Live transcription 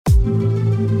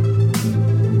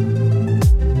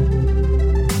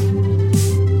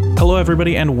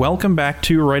everybody, and welcome back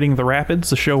to Writing the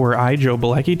Rapids, the show where I, Joe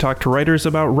Bilecki, talk to writers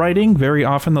about writing. Very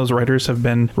often those writers have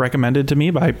been recommended to me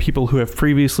by people who have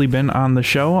previously been on the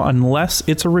show, unless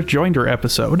it's a rejoinder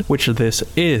episode, which this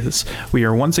is. We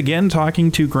are once again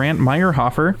talking to Grant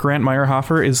Meyerhofer. Grant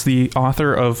Meyerhofer is the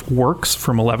author of Works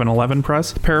from 1111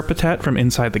 Press, Peripatet from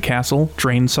Inside the Castle,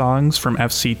 Drain Songs from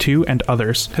FC2, and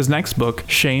others. His next book,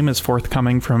 Shame, is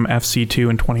forthcoming from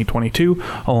FC2 in 2022,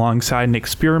 alongside an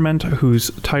experiment whose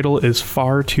title is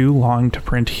far too long to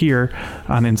print here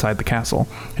on Inside the Castle.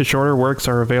 His shorter works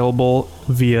are available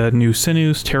via New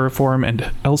Sinews, Terraform, and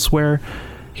elsewhere.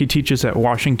 He teaches at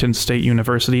Washington State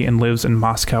University and lives in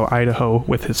Moscow, Idaho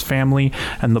with his family,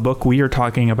 and the book we are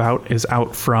talking about is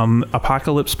out from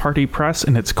Apocalypse Party Press,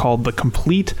 and it's called The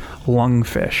Complete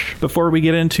Lungfish. Before we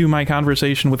get into my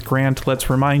conversation with Grant, let's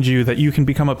remind you that you can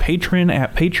become a patron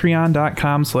at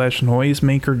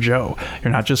patreon.com/noisemakerjoe.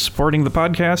 You're not just supporting the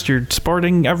podcast, you're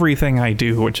supporting everything I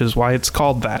do, which is why it's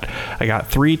called that. I got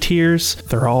 3 tiers.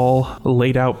 They're all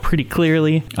laid out pretty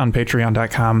clearly on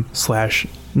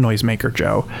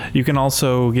patreon.com/noisemakerjoe. You can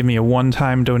also give me a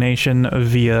one-time donation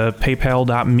via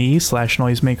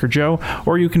paypal.me/noisemakerjoe,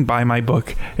 or you can buy my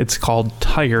book. It's called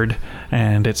Tired,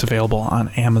 and it's available on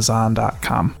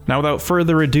amazon.com. Now, without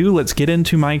further ado, let's get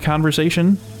into my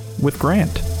conversation with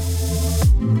Grant.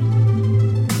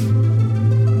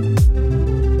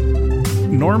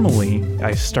 Normally,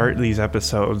 I start these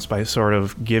episodes by sort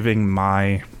of giving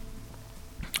my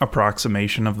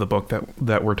approximation of the book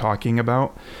that we're talking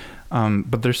about.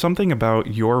 But there's something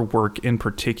about your work in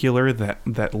particular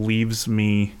that leaves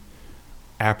me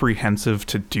apprehensive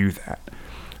to do that.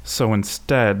 So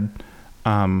instead,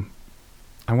 I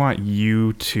want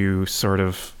you to sort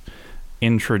of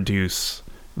introduce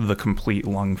The Complete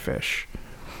Lungfish.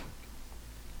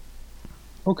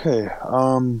 Okay.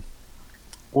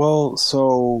 Well,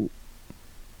 so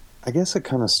I guess it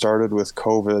kind of started with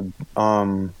COVID,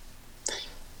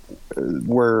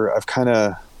 where I've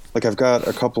got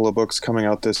a couple of books coming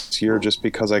out this year just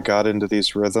because I got into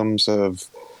these rhythms of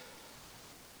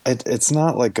it's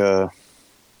not like I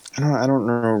don't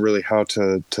know really how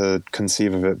to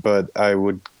conceive of it, but I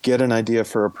would get an idea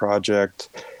for a project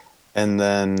and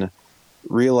then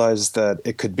realize that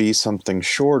it could be something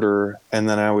shorter, and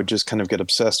then I would just kind of get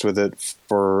obsessed with it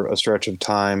for a stretch of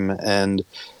time, and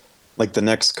like the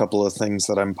next couple of things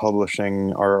that I'm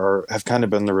publishing have kind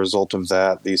of been the result of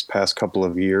that these past couple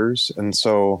of years. And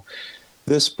so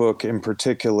this book in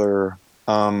particular,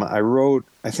 I wrote,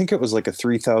 I think it was like a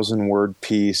 3,000 word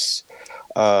piece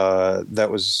that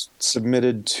was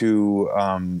submitted to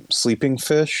Sleeping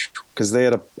Fish, because they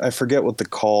had I forget what they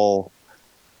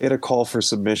had a call for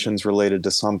submissions related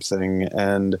to something.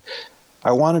 And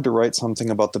I wanted to write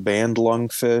something about the band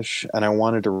Lungfish, and I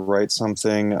wanted to write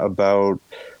something about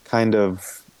kind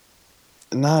of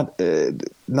not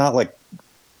like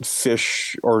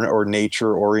fish or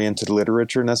nature oriented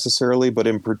literature necessarily, but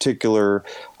in particular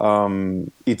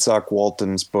Itzhak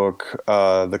Walton's book,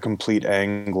 The Complete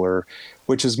Angler,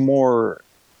 which is more,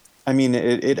 I mean,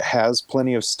 it has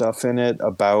plenty of stuff in it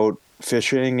about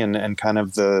fishing and kind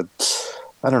of the,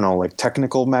 I don't know, like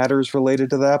technical matters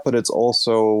related to that, but it's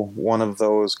also one of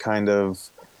those kind of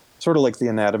sort of like The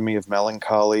Anatomy of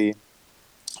Melancholy,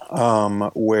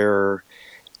 where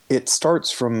it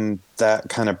starts from that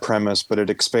kind of premise, but it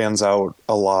expands out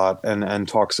a lot and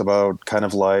talks about kind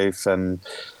of life and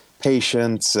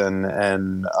patience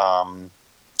and I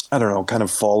don't know, kind of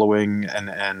following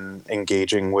and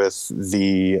engaging with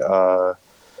the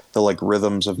like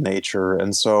rhythms of nature.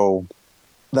 And so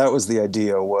that was the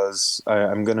idea, was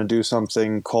I'm going to do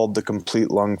something called The Complete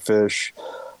Lungfish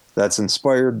that's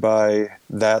inspired by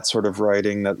that sort of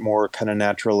writing, that more kind of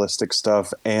naturalistic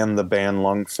stuff, and the band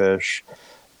Lungfish.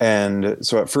 And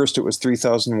so at first it was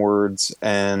 3,000 words,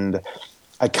 and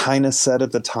I kind of said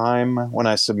at the time when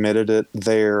I submitted it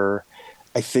there,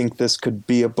 I think this could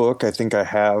be a book. I think I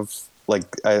have,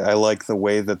 like, I like the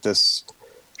way that this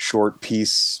short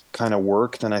piece kind of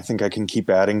worked, and I think I can keep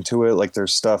adding to it. Like,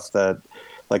 there's stuff that,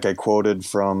 like, I quoted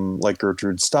from, like,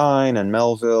 Gertrude Stein and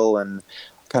Melville, and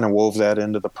kind of wove that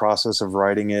into the process of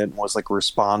writing it, and was, like,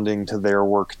 responding to their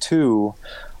work too.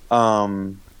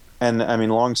 And I mean,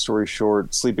 long story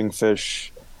short, Sleeping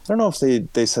Fish, I don't know if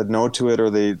they said no to it, or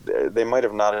they might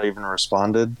have not even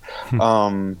responded.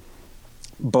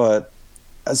 But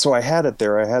so I had it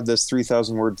there. I had this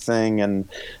 3,000 word thing, and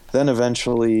then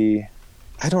eventually,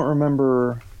 I don't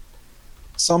remember,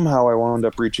 somehow I wound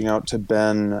up reaching out to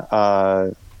Ben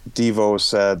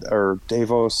Davos at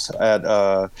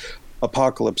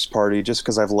Apocalypse Party, just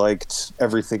because I've liked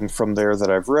everything from there that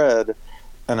I've read.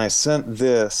 And I sent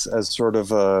this as sort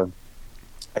of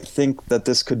I think that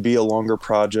this could be a longer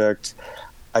project.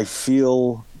 I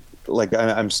feel like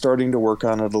I'm starting to work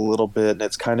on it a little bit, and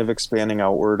it's kind of expanding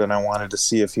outward, and I wanted to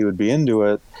see if he would be into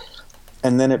it.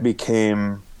 And then it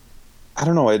became, I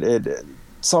don't know, it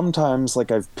sometimes,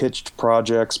 like, I've pitched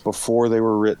projects before they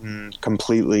were written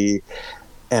completely,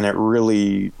 and it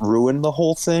really ruined the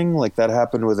whole thing. Like, that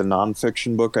happened with a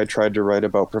nonfiction book I tried to write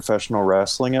about professional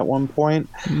wrestling at one point.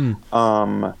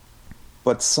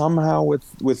 But somehow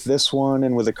with this one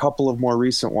and with a couple of more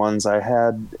recent ones, I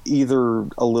had either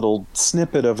a little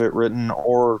snippet of it written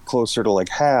or closer to like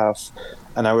half,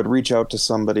 and I would reach out to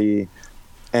somebody,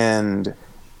 and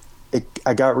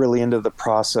I got really into the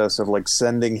process of like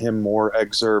sending him more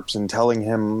excerpts and telling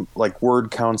him like word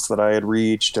counts that I had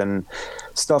reached and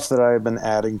stuff that I had been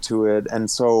adding to it. And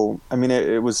so, I mean,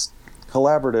 it was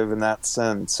collaborative in that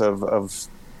sense of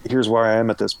here's where I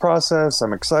am at this process.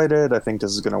 I'm excited. I think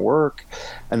this is going to work.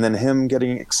 And then him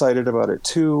getting excited about it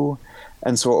too.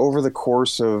 And so over the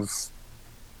course of,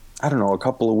 I don't know, a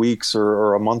couple of weeks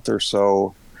or a month or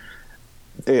so,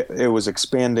 it was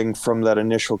expanding from that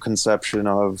initial conception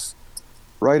of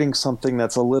writing something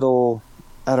that's a little,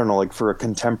 I don't know, like for a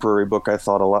contemporary book I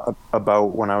thought a lot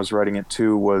about when I was writing it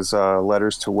too was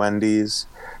Letters to Wendy's,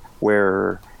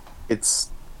 where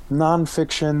it's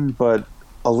nonfiction, but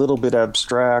a little bit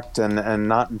abstract and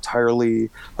not entirely,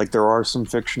 like there are some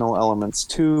fictional elements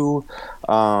too.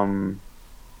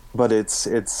 But it's,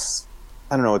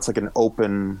 I don't know, it's like an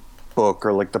open book,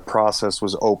 or like the process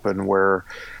was open, where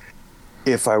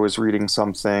if I was reading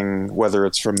something, whether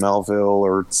it's from Melville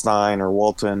or Stein or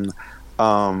Walton,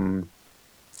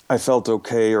 I felt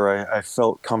okay, or I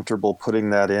felt comfortable putting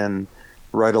that in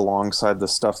right alongside the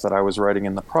stuff that I was writing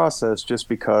in the process, just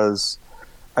because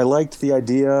I liked the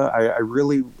idea.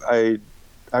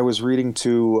 I was reading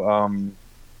to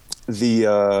the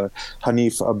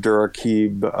Hanif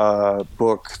Abdurraqib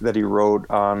book that he wrote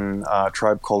on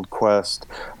Tribe Called Quest,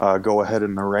 Go Ahead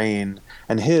in the Rain.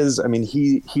 And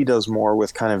he does more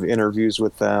with kind of interviews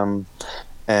with them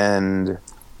and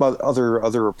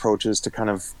other approaches to kind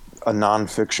of a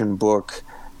nonfiction book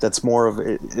that's more of,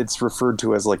 it's referred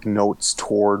to as like notes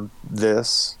toward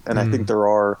this. And I think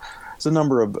there's a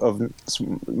number of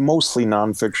mostly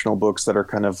non-fictional books that are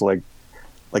kind of like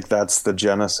that's the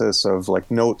genesis of like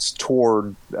notes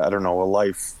toward, I don't know, a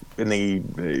life in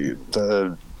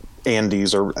the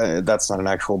Andes, or that's not an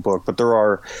actual book, but there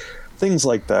are things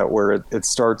like that where it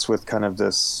starts with kind of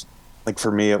this, like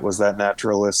for me it was that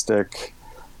naturalistic,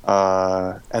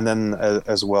 and then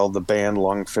as well the band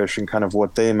Lungfish and kind of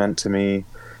what they meant to me.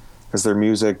 Because their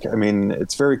music, I mean,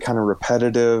 it's very kind of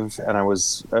repetitive, and I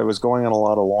was going on a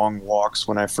lot of long walks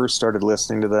when I first started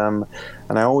listening to them,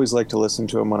 and I always like to listen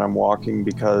to them when I'm walking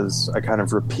because I kind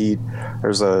of repeat.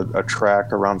 There's a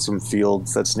track around some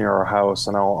fields that's near our house,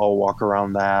 and I'll walk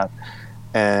around that,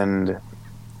 and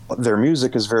their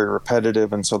music is very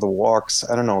repetitive, and so the walks,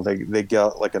 I don't know, they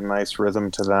get like a nice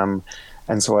rhythm to them,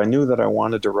 and so I knew that I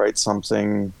wanted to write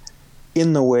something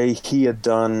in the way he had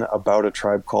done about A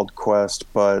Tribe Called Quest,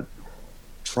 but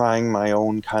trying my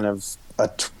own kind of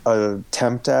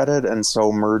attempt at it, and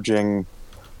so merging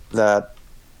that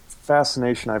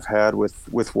fascination I've had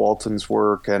with Walton's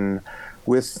work and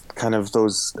with kind of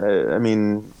those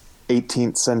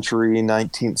 18th century,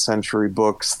 19th century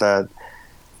books that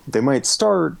they might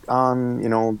start on, you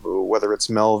know, whether it's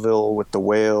Melville with The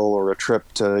Whale or A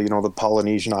Trip to, you know, the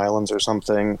Polynesian Islands or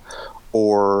something,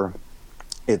 or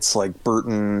it's like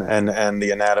Burton and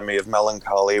The Anatomy of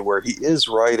Melancholy, where he is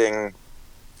writing.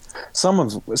 Some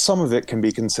of it can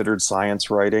be considered science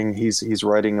writing. He's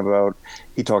writing about,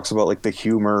 he talks about like the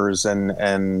humors and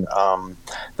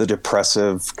the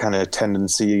depressive kind of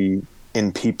tendency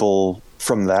in people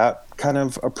from that kind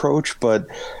of approach. But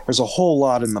there's a whole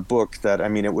lot in the book that, I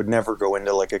mean, it would never go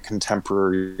into like a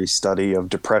contemporary study of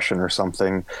depression or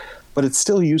something, but it's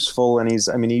still useful. And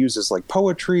he uses like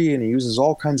poetry, and he uses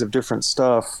all kinds of different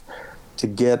stuff to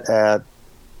get at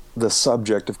the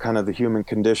subject of kind of the human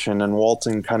condition. And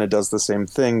Walton kind of does the same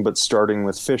thing, but starting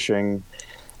with fishing.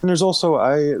 And there's also,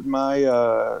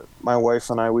 my wife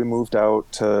and I, we moved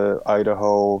out to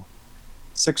Idaho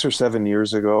 6 or 7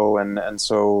 years ago. And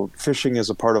so fishing is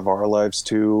a part of our lives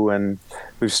too. And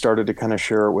we've started to kind of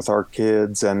share it with our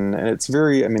kids. And it's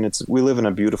very, we live in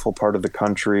a beautiful part of the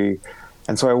country.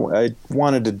 And so I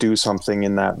wanted to do something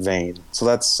in that vein. So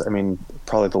that's,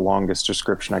 probably the longest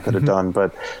description I could have done,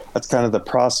 but that's kind of the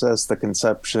process, the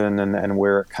conception, and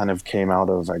where it kind of came out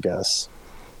of, I guess.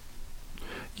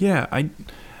 Yeah, I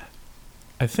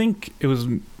think it was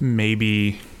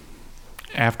maybe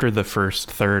after the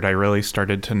first third, I really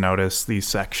started to notice these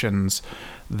sections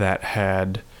that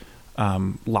had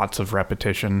lots of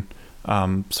repetition.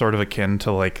 sort of akin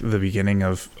to like the beginning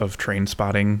of Train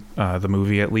Spotting, the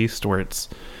movie at least, where it's,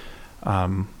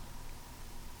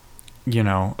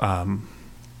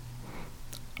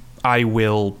 I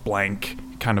will blank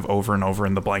kind of over and over,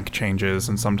 and the blank changes,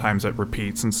 and sometimes it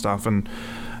repeats and stuff. And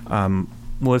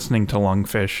listening to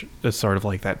Lungfish is sort of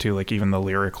like that too. Like even the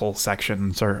lyrical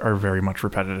sections are very much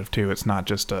repetitive too. It's not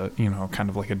just a, kind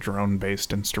of like a drone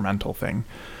based instrumental thing.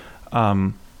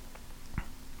 And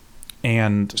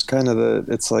it's kind of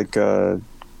it's like,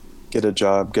 get a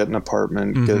job, get an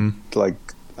apartment, get like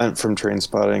from Train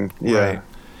Spotting. Yeah. Right.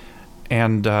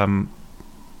 And,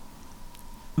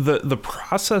 the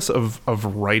process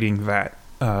of writing that,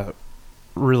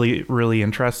 really, really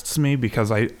interests me,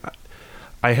 because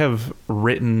I have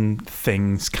written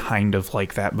things kind of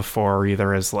like that before,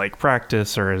 either as like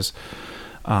practice or as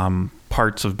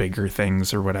parts of bigger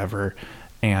things or whatever.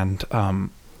 And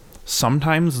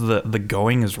sometimes the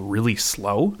going is really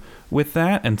slow with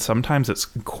that, and sometimes it's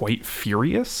quite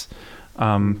furious.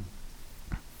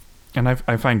 And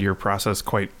I find your process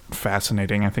quite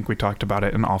fascinating. I think we talked about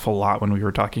it an awful lot when we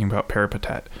were talking about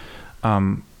Peripatet.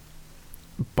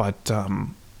 But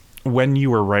when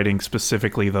you were writing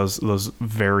specifically those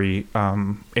very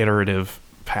iterative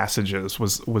passages,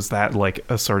 was that like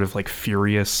a sort of like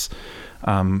furious,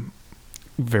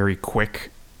 very quick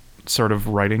sort of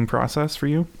writing process for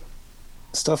you?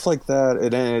 Stuff like that.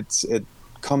 It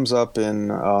comes up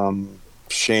in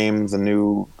Shame, the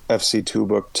new FC2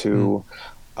 book too.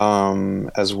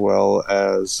 As well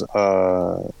as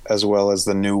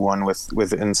the new one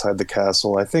with Inside the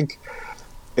Castle. I think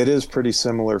it is pretty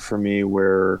similar for me,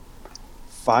 where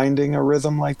finding a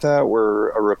rhythm like that, where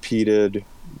a repeated,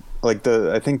 like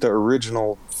I think the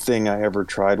original thing I ever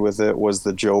tried with it was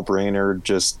the Joe Brainerd,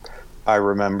 just I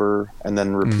remember, and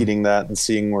then repeating that and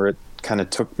seeing where it kind of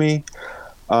took me.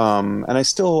 And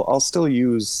I'll still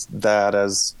use that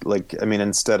as like, I mean,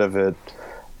 instead of it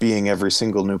being every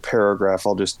single new paragraph,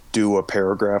 I'll just do a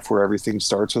paragraph where everything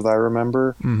starts with I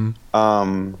remember.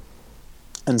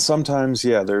 And sometimes,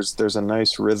 there's a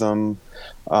nice rhythm.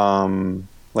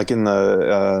 Like in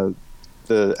the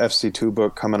FC2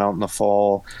 book coming out in the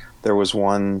fall, there was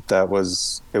one it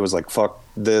was like, fuck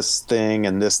this thing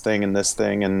and this thing and this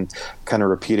thing, and kind of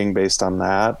repeating based on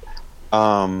that.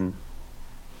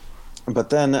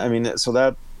 But then, I mean, so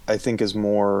that I think is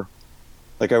more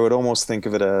like, I would almost think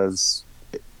of it as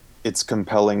it's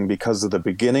compelling because of the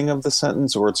beginning of the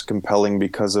sentence, or it's compelling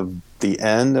because of the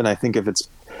end. And I think if it's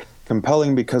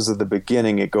compelling because of the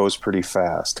beginning, it goes pretty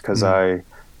fast, because I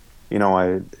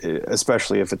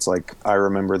especially if it's like, I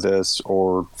remember this,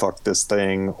 or fuck this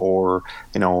thing, or,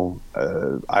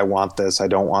 I want this, I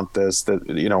don't want this,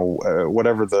 that,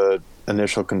 whatever the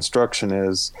initial construction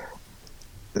is,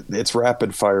 it's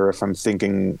rapid fire if I'm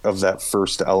thinking of that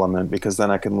first element, because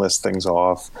then I can list things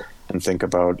off and think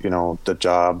about, the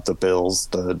job, the bills,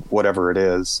 the whatever it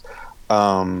is.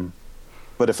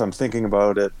 But if I'm thinking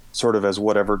about it sort of as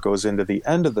whatever goes into the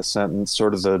end of the sentence,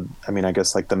 sort of I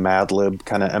guess like the Mad Lib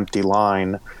kind of empty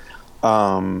line,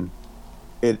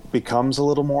 it becomes a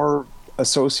little more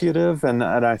associative. And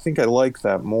I think I like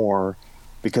that more,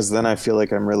 because then I feel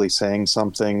like I'm really saying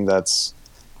something that's,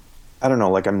 I don't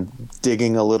know, like I'm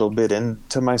digging a little bit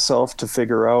into myself to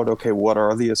figure out, okay, what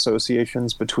are the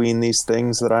associations between these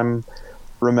things that I'm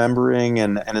remembering?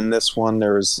 And in this one,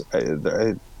 there's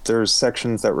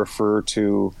sections that refer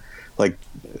to like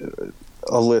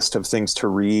a list of things to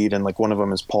read. And like one of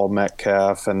them is Paul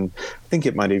Metcalf. And I think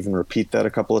it might even repeat that a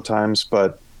couple of times,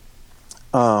 but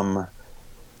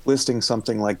listing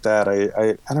something like that,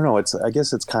 I don't know. I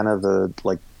guess it's kind of the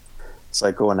like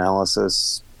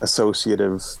psychoanalysis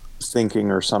associative thinking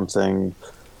or something,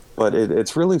 but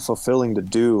it's really fulfilling to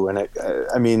do. And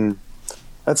I mean,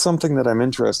 that's something that I'm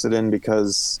interested in,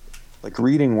 because like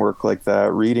reading work like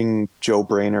that, reading Joe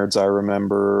Brainerd's I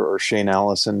Remember, or Shane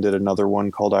Allison did another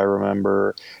one called I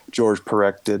Remember, George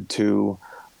Perec did too.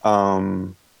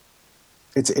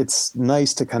 It's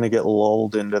nice to kind of get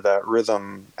lulled into that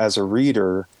rhythm as a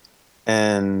reader,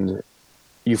 and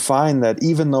you find that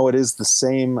even though it is the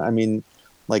same, I mean,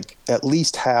 like at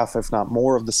least half, if not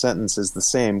more, of the sentence is the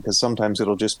same, because sometimes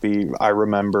it'll just be I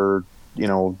remember,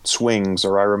 swings,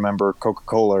 or I remember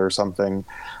Coca-Cola or something.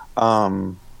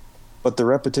 But the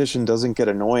repetition doesn't get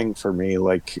annoying for me.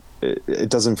 Like it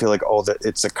doesn't feel like, that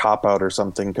it's a cop-out or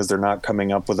something, because they're not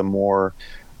coming up with a more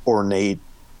ornate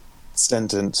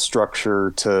sentence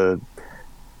structure to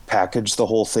package the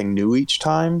whole thing new each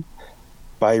time.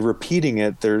 By repeating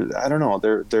it,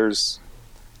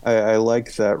 I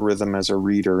like that rhythm as a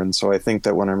reader. And so I think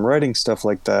that when I'm writing stuff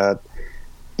like that,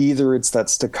 either it's that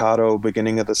staccato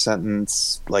beginning of the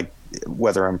sentence, like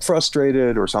whether I'm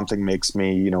frustrated or something makes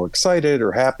me, excited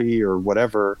or happy or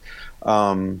whatever,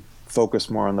 focus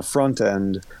more on the front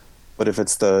end. But if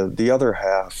it's the other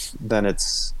half, then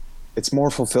it's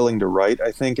more fulfilling to write.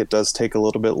 I think it does take a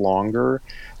little bit longer,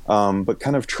 but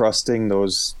kind of trusting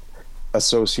those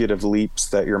associative leaps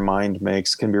that your mind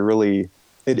makes can be really,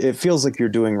 it feels like you're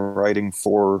doing writing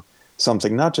for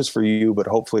something, not just for you, but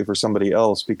hopefully for somebody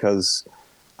else, because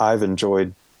I've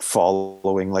enjoyed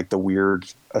following like the weird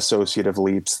associative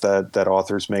leaps that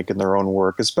authors make in their own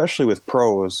work, especially with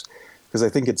prose, because I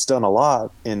think it's done a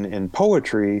lot in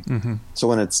poetry. Mm-hmm. So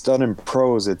when it's done in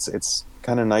prose, it's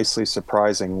kind of nicely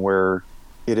surprising, where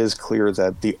it is clear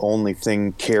that the only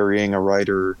thing carrying a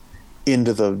writer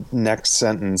into the next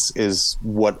sentence is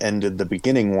what ended the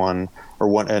beginning one or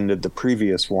what ended the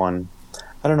previous one.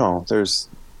 I don't know.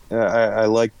 I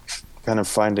like kind of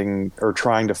finding or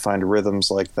trying to find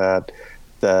rhythms like that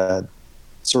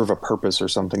serve a purpose or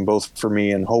something, both for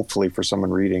me and hopefully for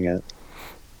someone reading it.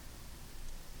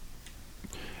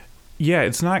 Yeah,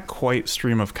 it's not quite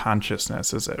stream of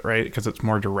consciousness, is it, right? Because it's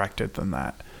more directed than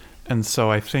that. And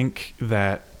so I think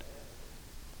that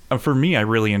for me, I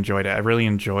really enjoyed it. I really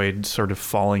enjoyed sort of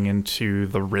falling into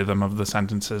the rhythm of the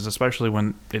sentences, especially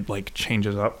when it like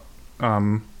changes up.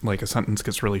 Like a sentence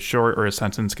gets really short, or a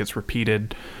sentence gets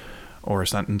repeated, or a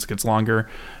sentence gets longer.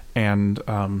 And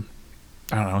I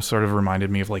don't know, sort of reminded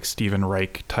me of like Stephen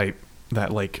Reich type,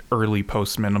 that like early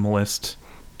post-minimalist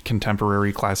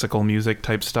contemporary classical music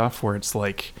type stuff, where it's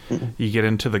like you get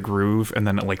into the groove and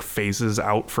then it like phases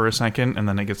out for a second and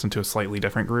then it gets into a slightly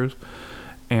different groove.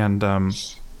 And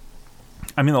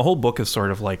I mean, the whole book is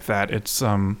sort of like that. It's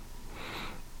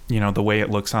the way it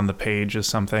looks on the page is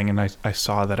something, and I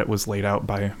saw that it was laid out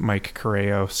by Mike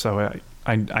Correo, so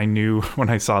I knew when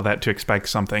I saw that to expect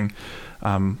something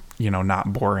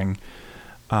not boring.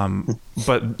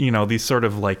 But these sort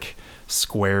of like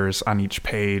squares on each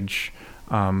page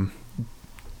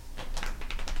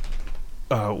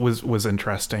was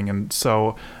interesting. And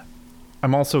so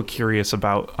I'm also curious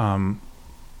about,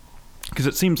 because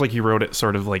it seems like you wrote it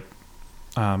sort of like,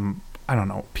 I don't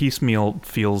know, piecemeal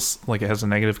feels like it has a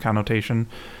negative connotation,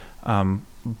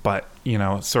 but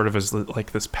sort of as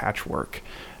like this patchwork.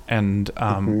 And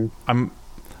I'm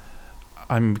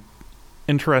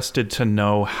interested to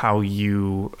know how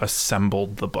you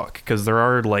assembled the book, because there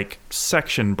are like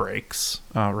section breaks,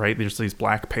 right? There's these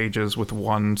black pages with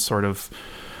one sort of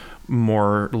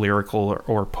more lyrical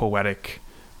or poetic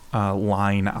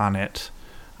line on it,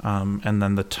 and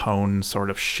then the tone sort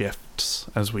of shifts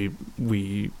as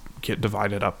we get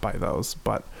divided up by those.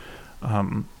 But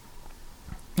I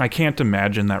can't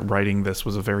imagine that writing this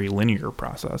was a very linear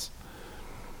process.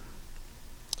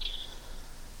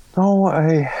 No,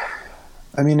 I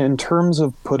mean, in terms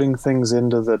of putting things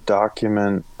into the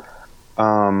document,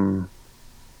 that's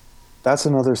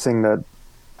another thing that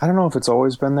I don't know if it's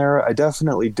always been there. I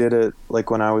definitely did it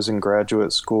like when I was in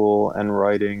graduate school and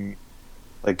writing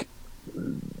like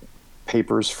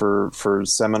papers for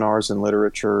seminars in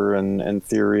literature and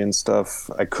theory and stuff.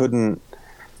 I think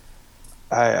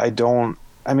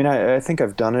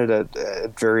I've done it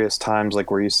at various times, like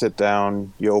where you sit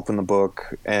down, you open the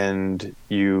book, and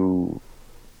you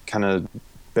kind of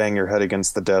bang your head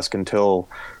against the desk until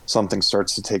something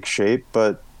starts to take shape.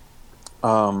 But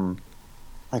I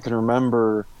can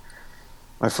remember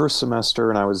my first semester,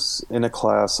 and I was in a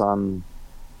class on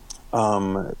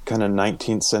kind of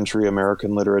 19th century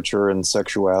American literature and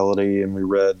sexuality, and we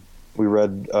read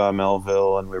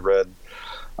Melville, and we read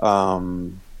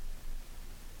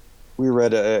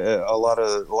a lot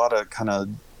of kind of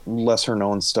lesser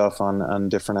known stuff on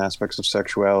different aspects of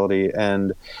sexuality.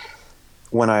 And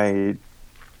when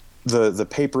the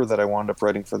paper that I wound up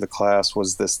writing for the class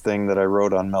was this thing that I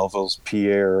wrote on Melville's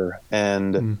Pierre,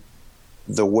 and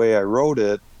the way I wrote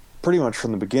it pretty much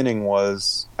from the beginning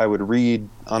was I would read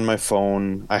on my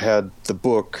phone. I had the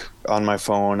book on my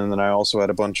phone, and then I also had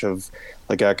a bunch of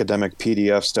like academic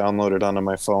PDFs downloaded onto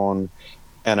my phone,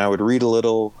 and I would read a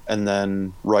little and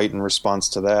then write in response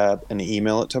to that and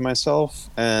email it to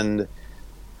myself. And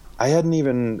I hadn't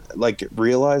even like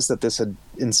realized that this had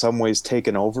in some ways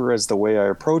taken over as the way I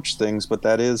approach things, but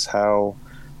that is how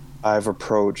I've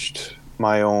approached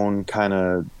my own kind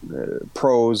of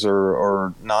prose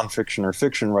or nonfiction or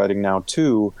fiction writing now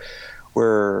too,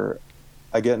 where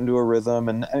I get into a rhythm,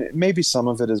 and maybe some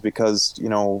of it is because,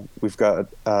 we've got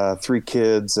 3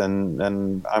 kids and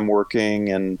I'm working,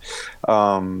 and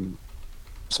so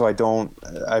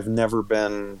I've never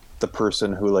been the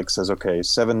person who like says, okay,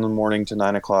 7 a.m. to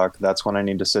 9 o'clock, that's when I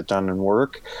need to sit down and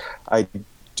work. I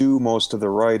do most of the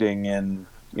writing in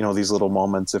these little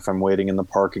moments if I'm waiting in the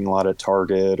parking lot at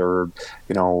Target or,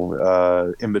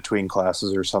 in between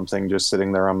classes or something, just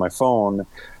sitting there on my phone,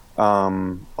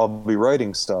 I'll be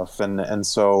writing stuff. And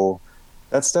so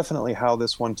that's definitely how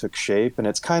this one took shape. And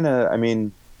it's kind of,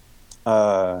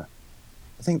 I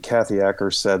think Kathy Acker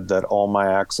said that all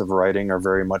my acts of writing are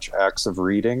very much acts of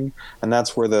reading. And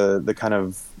that's where the kind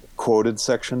of quoted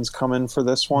sections come in for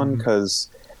this one, because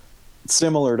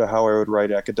similar to how I would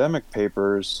write academic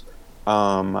papers,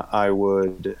 I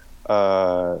would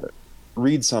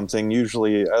read something.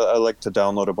 Usually I like to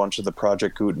download a bunch of the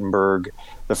Project Gutenberg,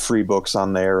 the free books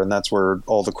on there, and that's where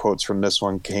all the quotes from this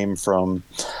one came from.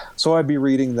 So I'd be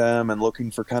reading them and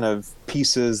looking for kind of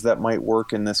pieces that might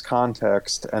work in this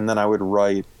context, and then I would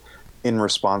write in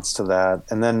response to that.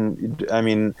 And then,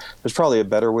 there's probably a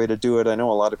better way to do it. I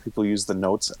know a lot of people use the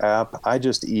Notes app. I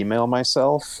just email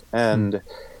myself, and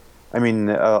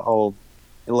I'll,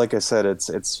 like I said,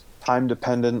 it's time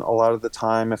dependent a lot of the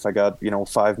time. If I got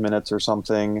 5 minutes or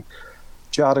something,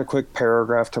 jot a quick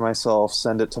paragraph to myself,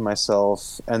 send it to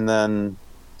myself, and then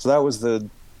so that was the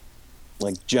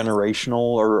generational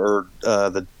or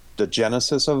the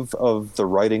genesis of the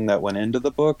writing that went into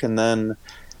the book. And then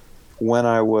when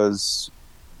I was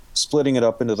splitting it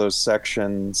up into those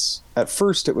sections, at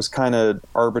first it was kind of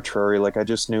arbitrary. I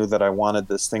just knew that I wanted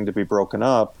this thing to be broken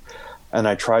up, and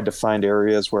I tried to find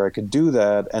areas where I could do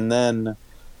that. And then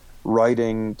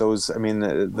writing those,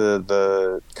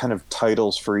 the kind of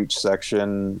titles for each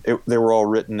section, they were all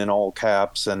written in all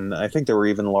caps, and I think they were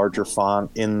even larger font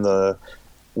in the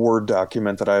Word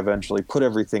document that I eventually put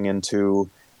everything into.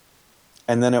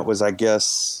 And then it was, I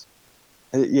guess,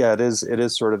 it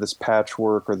is sort of this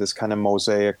patchwork or this kind of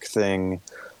mosaic thing,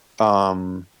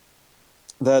 it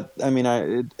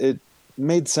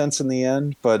made sense in the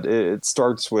end, but it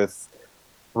starts with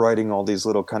writing all these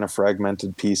little kind of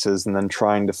fragmented pieces and then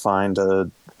trying to find a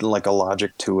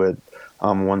logic to it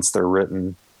once they're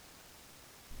written.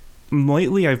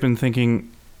 Lately, I've been thinking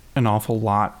an awful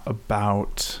lot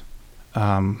about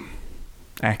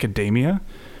academia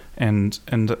and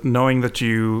knowing that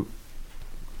you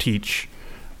teach,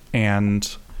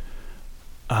 and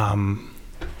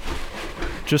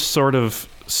just sort of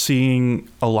seeing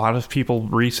a lot of people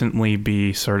recently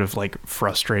be sort of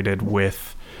frustrated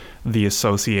with the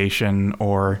association,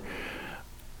 or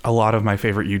a lot of my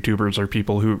favorite YouTubers are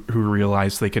people who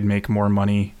realize they could make more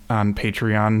money on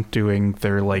Patreon doing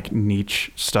their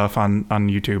niche stuff on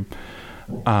YouTube.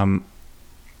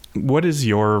 What is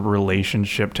your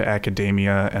relationship to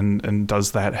academia, and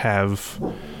does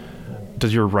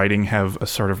your writing have a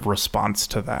sort of response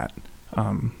to that,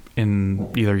 in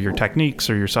either your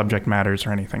techniques or your subject matters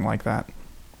or anything like that?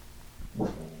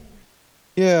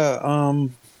 Yeah,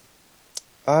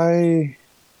 I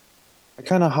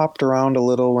kind of hopped around a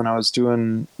little when I was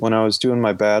doing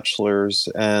my bachelor's,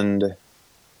 and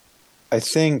I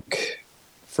think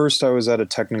first I was at a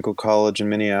technical college in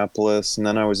Minneapolis, and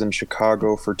then I was in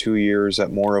Chicago for 2 years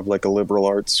at more of a liberal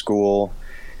arts school.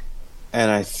 And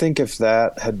I think if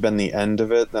that had been the end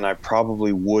of it, then I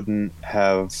probably wouldn't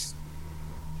have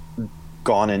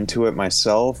gone into it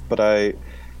myself. But I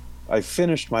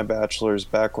finished my bachelor's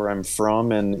back where I'm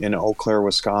from in Eau Claire,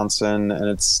 Wisconsin, and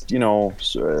it's,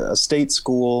 a state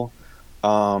school.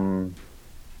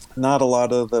 Not a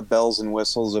lot of the bells and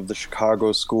whistles of the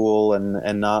Chicago school,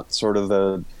 and not sort of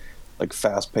the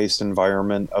fast-paced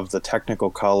environment of the technical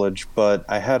college. But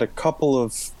I had a couple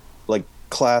of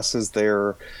classes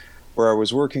there where I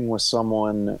was working with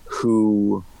someone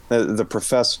who, the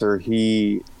professor,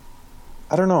 he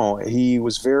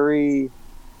was very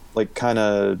kind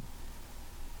of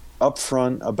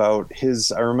upfront about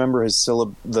I remember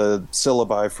the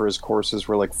syllabi for his courses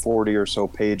were 40 or so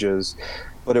pages,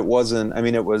 but it wasn't,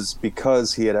 it was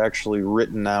because he had actually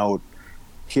written out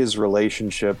his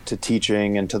relationship to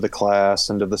teaching and to the class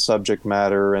and to the subject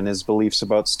matter and his beliefs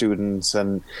about students.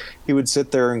 And he would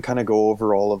sit there and kind of go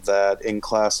over all of that in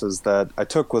classes that I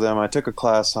took with him. I took a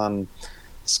class on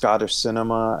Scottish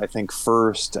cinema, I think,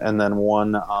 first, and then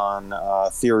one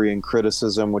on theory and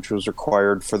criticism, which was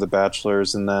required for the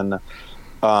bachelor's. And then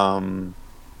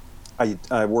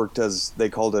I worked as, they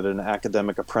called it, an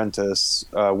academic apprentice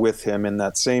with him in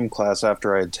that same class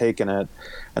after I had taken it.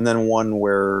 And then one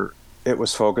where it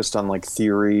was focused on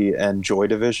theory and Joy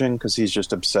Division, because he's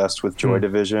just obsessed with Joy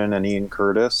Division and Ian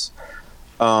Curtis.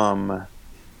 And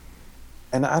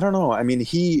I don't know.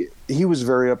 He was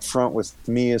very upfront with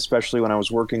me, especially when I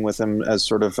was working with him as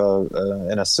sort of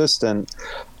an assistant,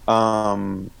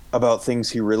 about things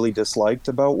he really disliked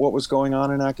about what was going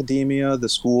on in academia. The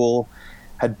school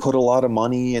had put a lot of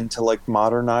money into like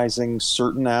modernizing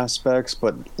certain aspects,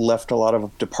 but left a lot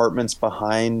of departments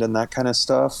behind and that kind of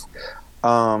stuff.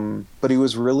 But he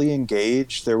was really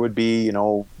engaged. There would be,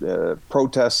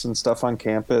 protests and stuff on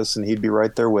campus, and he'd be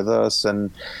right there with us. And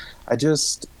I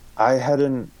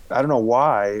don't know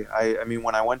why. I mean,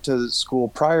 when I went to school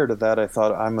prior to that, I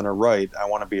thought, I'm going to write. I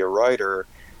want to be a writer.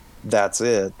 That's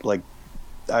it. Like,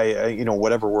 I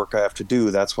whatever work I have to do,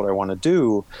 that's what I want to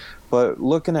do. But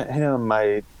looking at him,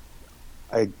 that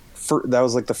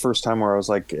was like the first time where I was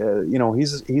like,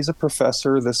 he's a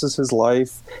professor. This is his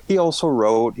life. He also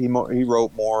wrote. He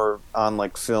wrote more on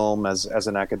like film as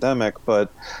an academic,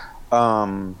 but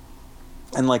and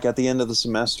like at the end of the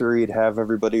semester, he'd have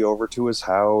everybody over to his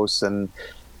house and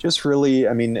just really,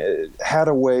 I mean, it had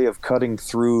a way of cutting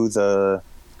through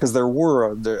because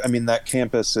that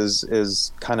campus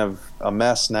is kind of a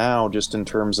mess now, just in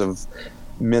terms of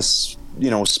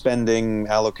spending,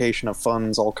 allocation of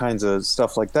funds, all kinds of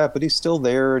stuff like that. But he's still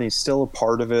there and he's still a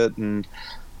part of it. And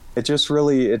it just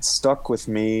really, it stuck with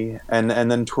me. And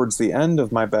then towards the end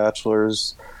of my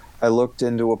bachelor's, I looked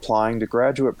into applying to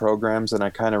graduate programs, and I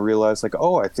kind of realized like,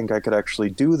 oh, I think I could actually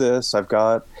do this. I've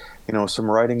got,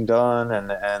 some writing done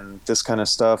and this kind of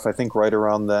stuff. I think right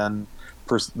around then,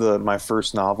 my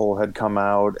first novel had come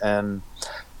out. And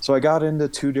so I got into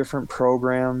 2 different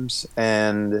programs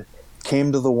and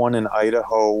came to the one in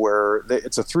Idaho where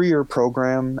it's a 3-year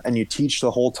program and you teach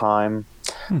the whole time.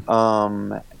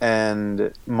 And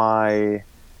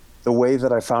the way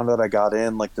that I found out I got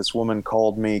in, like this woman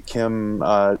called me, Kim,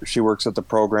 she works at the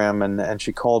program, and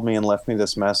she called me and left me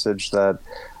this message that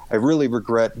I really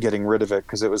regret getting rid of it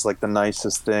because it was like the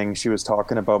nicest thing. She was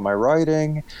talking about my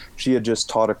writing. She had just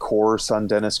taught a course on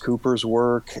Dennis Cooper's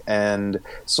work and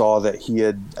saw that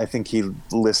I think he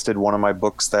listed one of my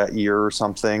books that year or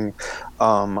something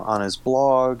on his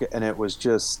blog. And it was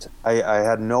just, I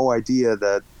had no idea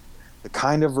that the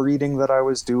kind of reading that I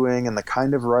was doing and the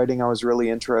kind of writing I was really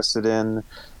interested in,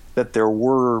 that there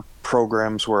were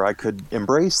programs where I could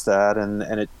embrace that. And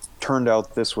it turned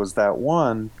out this was that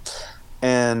one.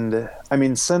 And I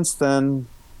mean, since then,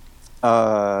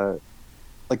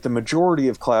 like the majority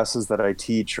of classes that I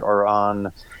teach are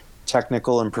on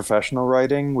technical and professional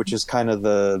writing, which is kind of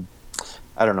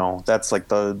that's like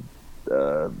the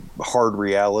hard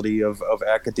reality of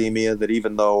academia, that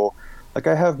even though like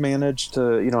I have managed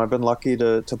to, I've been lucky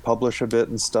to publish a bit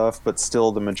and stuff, but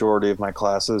still the majority of my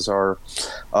classes are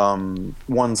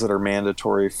ones that are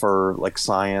mandatory for like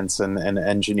science and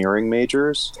engineering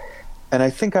majors. And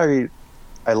I think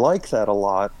I like that a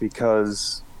lot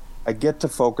because I get to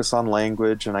focus on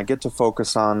language and I get to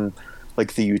focus on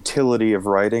like the utility of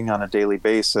writing on a daily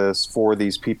basis for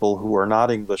these people who are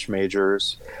not English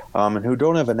majors and who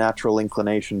don't have a natural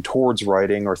inclination towards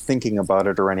writing or thinking about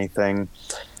it or anything.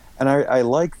 And I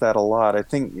like that a lot. I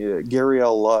think Gary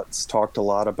L. Lutz talked a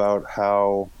lot about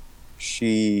how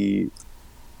she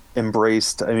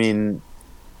embraced,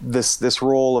 this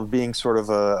role of being sort of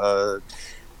a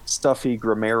stuffy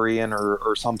grammarian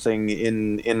or something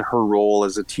in her role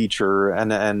as a teacher.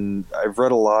 And I've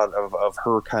read a lot of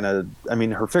her kind of,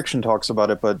 her fiction talks about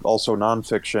it, but also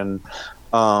nonfiction.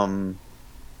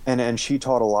 And she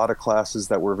taught a lot of classes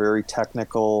that were very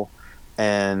technical,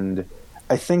 and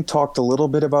I think talked a little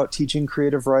bit about teaching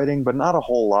creative writing, but not a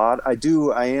whole lot. I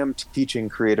am teaching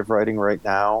creative writing right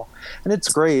now, and it's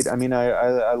great. I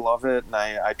love it, and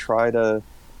I try to,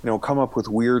 come up with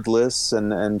weird lists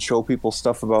and show people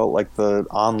stuff about like the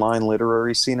online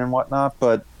literary scene and whatnot.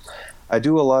 But I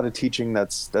do a lot of teaching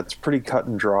that's pretty cut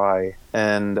and dry,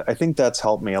 and I think that's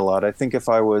helped me a lot. I think if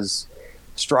I was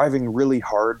striving really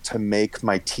hard to make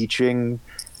my teaching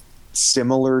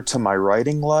similar to my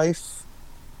writing life,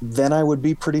 then I would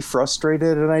be pretty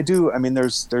frustrated. And I do.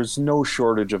 There's no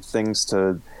shortage of things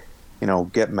to,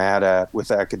 get mad at with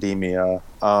academia.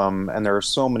 And there are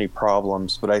so many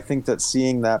problems, but I think that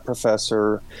seeing that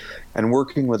professor and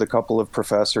working with a couple of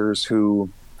professors who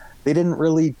they didn't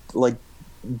really like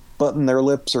button their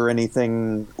lips or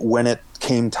anything when it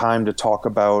came time to talk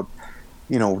about,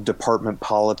 department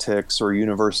politics or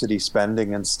university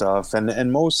spending and stuff.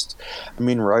 And most,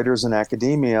 writers in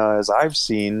academia, as I've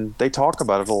seen, they talk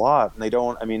about it a lot, and they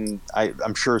don't,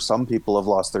 I'm sure some people have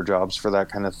lost their jobs for that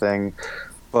kind of thing,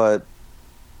 but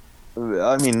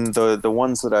the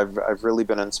ones that I've really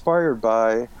been inspired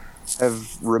by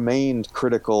have remained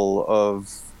critical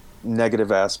of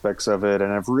negative aspects of it,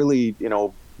 and have really,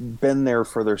 been there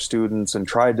for their students and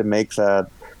tried to make that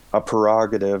a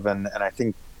prerogative. And I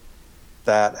think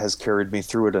that has carried me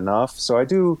through it enough. So I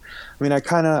do, I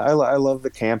love the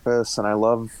campus, and I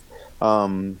love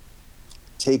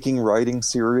taking writing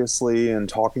seriously and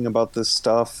talking about this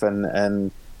stuff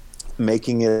and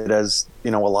making it as,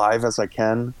 alive as I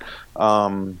can.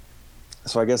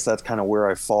 So I guess that's kind of where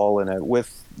I fall in it,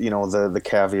 with, the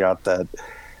caveat that,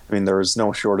 I mean, there is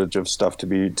no shortage of stuff to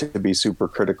be super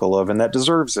critical of, and that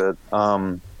deserves it.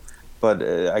 But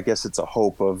I guess it's a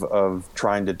hope of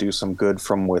trying to do some good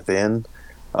from within,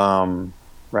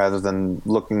 rather than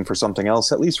looking for something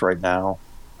else, at least right now.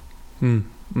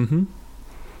 Mm-hmm.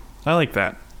 I like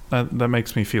that. That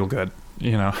makes me feel good.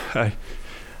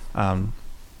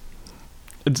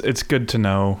 It's good to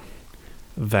know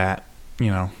that,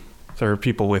 there are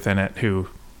people within it who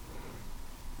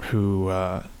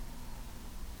are,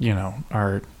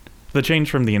 the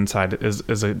change from the inside is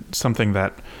something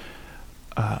that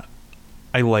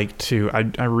I like to.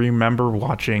 I remember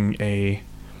watching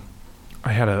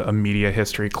I had a media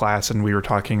history class, and we were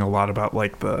talking a lot about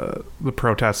like the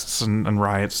protests and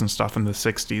riots and stuff in the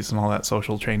 60s and all that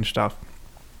social change stuff,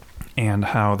 and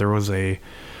how there was a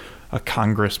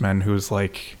congressman who was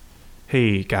like,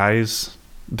 hey guys,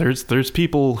 there's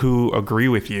people who agree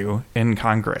with you in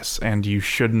Congress, and you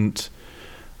shouldn't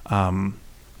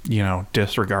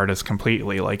disregard us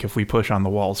completely. Like, if we push on the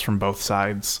walls from both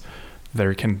sides,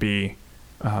 there can be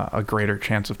a greater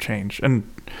chance of change. And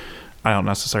I don't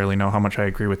necessarily know how much I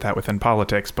agree with that within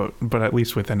politics, but at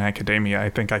least within academia, I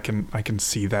think I can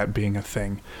see that being a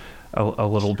thing a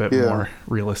little bit more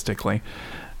realistically.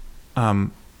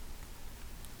 And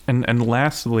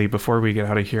lastly, before we get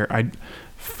out of here, I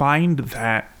find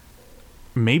that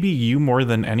maybe you more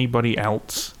than anybody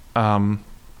else,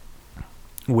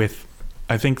 with,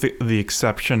 I think the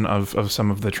exception of some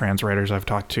of the trans writers I've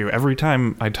talked to, every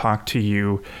time I talk to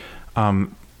you,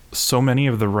 so many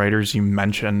of the writers you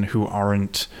mention who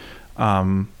aren't,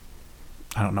 I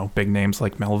don't know, big names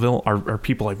like Melville are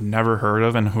people I've never heard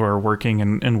of, and who are working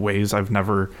in ways I've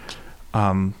never,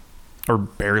 or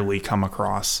barely come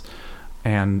across.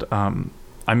 And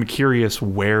I'm curious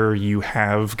where you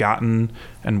have gotten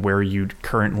and where you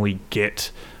currently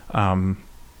get,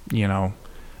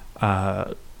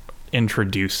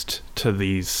 introduced to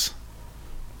these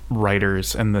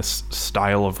writers and this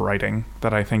style of writing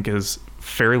that I think is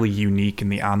fairly unique in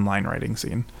the online writing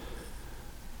scene.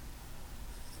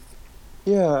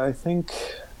 Yeah,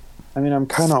 I'm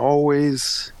kind of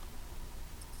always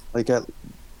like at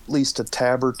least a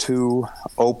tab or two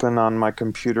open on my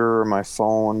computer or my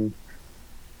phone,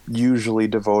 usually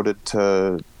devoted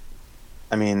to,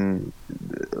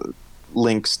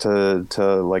 links to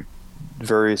like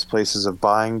various places of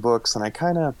buying books. And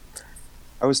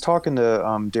I was talking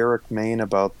to Derek Main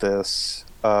about this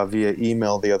via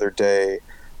email the other day,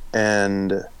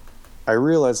 and I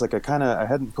realized like I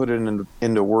hadn't put it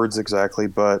into words exactly,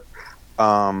 but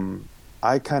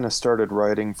I kind of started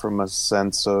writing from a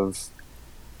sense of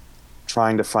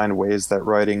trying to find ways that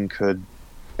writing could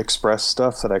express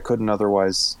stuff that I couldn't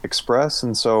otherwise express.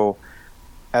 And so,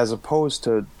 as opposed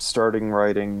to starting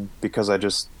writing because I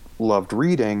just loved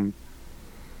reading,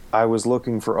 I was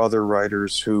looking for other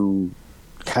writers who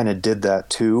kind of did that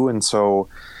too. And so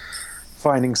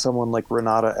finding someone like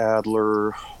Renata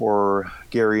Adler or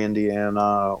Gary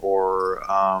Indiana or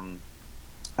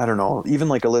I don't know, even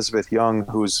like Elizabeth Young,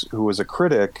 who was a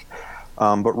critic,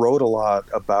 but wrote a lot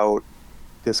about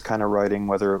this kind of writing,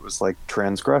 whether it was like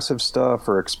transgressive stuff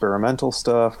or experimental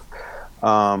stuff.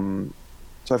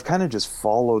 So I've kind of just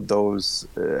followed those.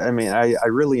 I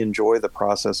really enjoy the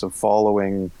process of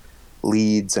following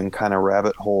leads and kind of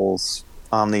rabbit holes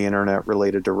on the internet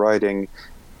related to writing,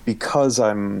 because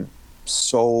I'm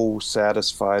so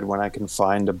satisfied when I can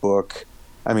find a book,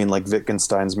 like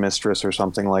Wittgenstein's Mistress or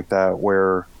something like that,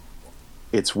 where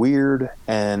it's weird,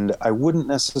 and I wouldn't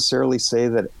necessarily say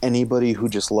that anybody who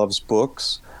just loves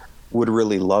books would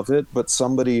really love it, but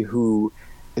somebody who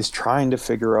is trying to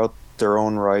figure out their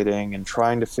own writing and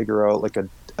trying to figure out like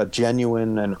a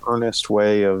genuine and earnest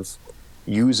way of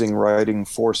using writing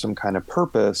for some kind of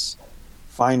purpose,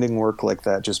 finding work like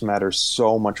that just matters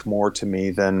so much more to me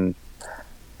than,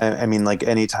 like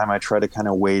anytime I try to kind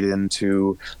of wade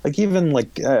into like even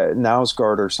like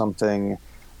Knausgaard or something,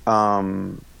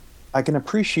 I can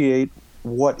appreciate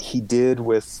what he did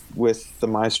with the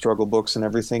My Struggle books and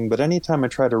everything, but anytime I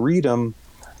try to read them,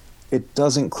 it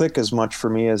doesn't click as much for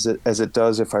me as it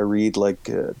does if I read like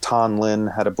Tan Lin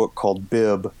had a book called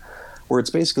Bib, where it's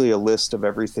basically a list of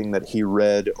everything that he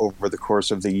read over the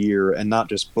course of the year, and not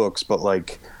just books, but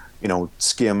like,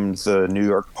 skimmed the New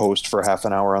York Post for half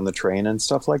an hour on the train and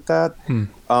stuff like that.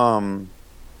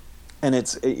 And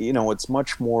it's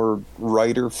much more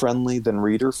writer friendly than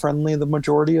reader friendly the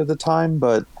majority of the time,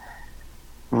 but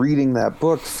reading that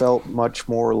book felt much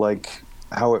more like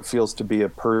how it feels to be a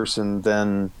person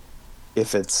than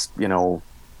if it's, you know,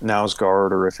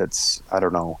 Knausgaard, or if it's, I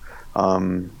don't know,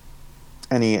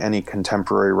 any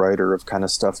contemporary writer of kind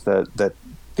of stuff that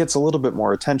gets a little bit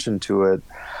more attention to it.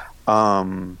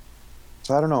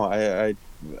 So I don't know.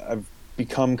 I've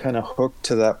become kind of hooked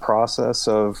to that process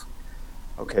of,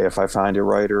 okay, if I find a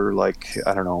writer, like,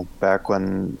 I don't know, back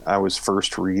when I was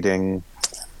first reading,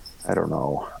 I don't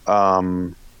know,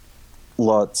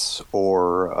 Lutz,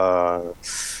 or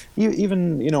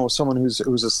even, you know, someone who's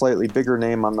a slightly bigger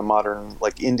name on the modern,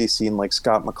 like, indie scene, like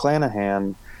Scott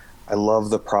McClanahan. I love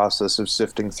the process of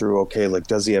sifting through, okay, like,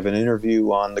 does he have an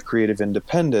interview on the Creative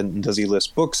Independent, and does he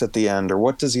list books at the end, or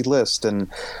what does he list? And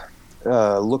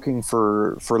looking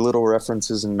for little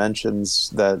references and mentions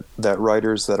that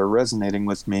writers that are resonating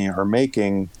with me are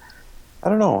making. I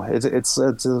don't know. It's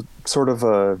a sort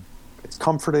of it's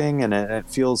comforting, and it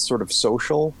feels sort of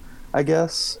social, I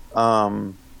guess.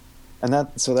 And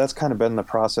that's kind of been the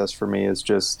process for me, is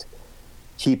just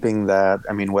keeping that.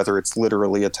 I mean, whether it's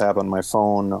literally a tab on my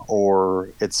phone, or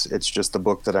it's just the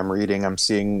book that I'm reading, I'm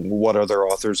seeing what other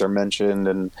authors are mentioned,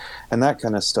 and that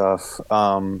kind of stuff.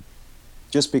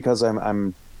 Just because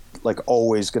I'm like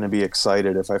always going to be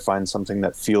excited if I find something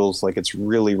that feels like it's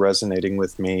really resonating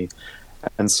with me.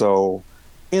 And so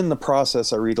in the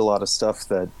process, I read a lot of stuff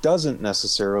that doesn't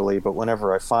necessarily, but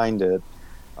whenever I find it,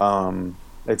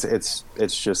 it's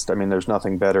just, I mean, there's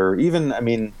nothing better. Even, I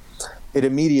mean, it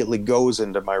immediately goes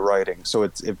into my writing. So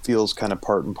it feels kind of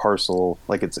part and parcel,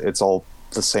 like it's all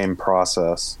the same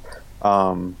process.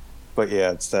 But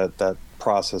yeah, it's that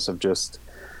process of just,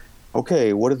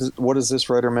 okay, what does this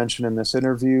writer mention in this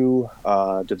interview?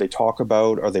 Did they talk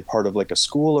about, are they part of like a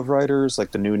school of writers,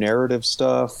 like the new narrative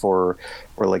stuff, or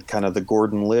like kind of the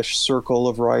Gordon Lish circle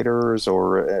of writers,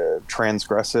 or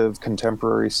transgressive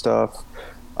contemporary stuff?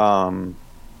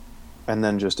 And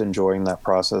then just enjoying that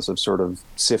process of sort of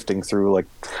sifting through. Like,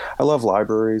 I love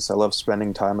libraries. I love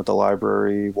spending time at the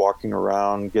library, walking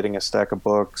around, getting a stack of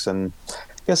books, and I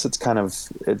guess it's kind of,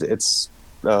 it's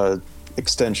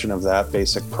extension of that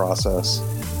basic process.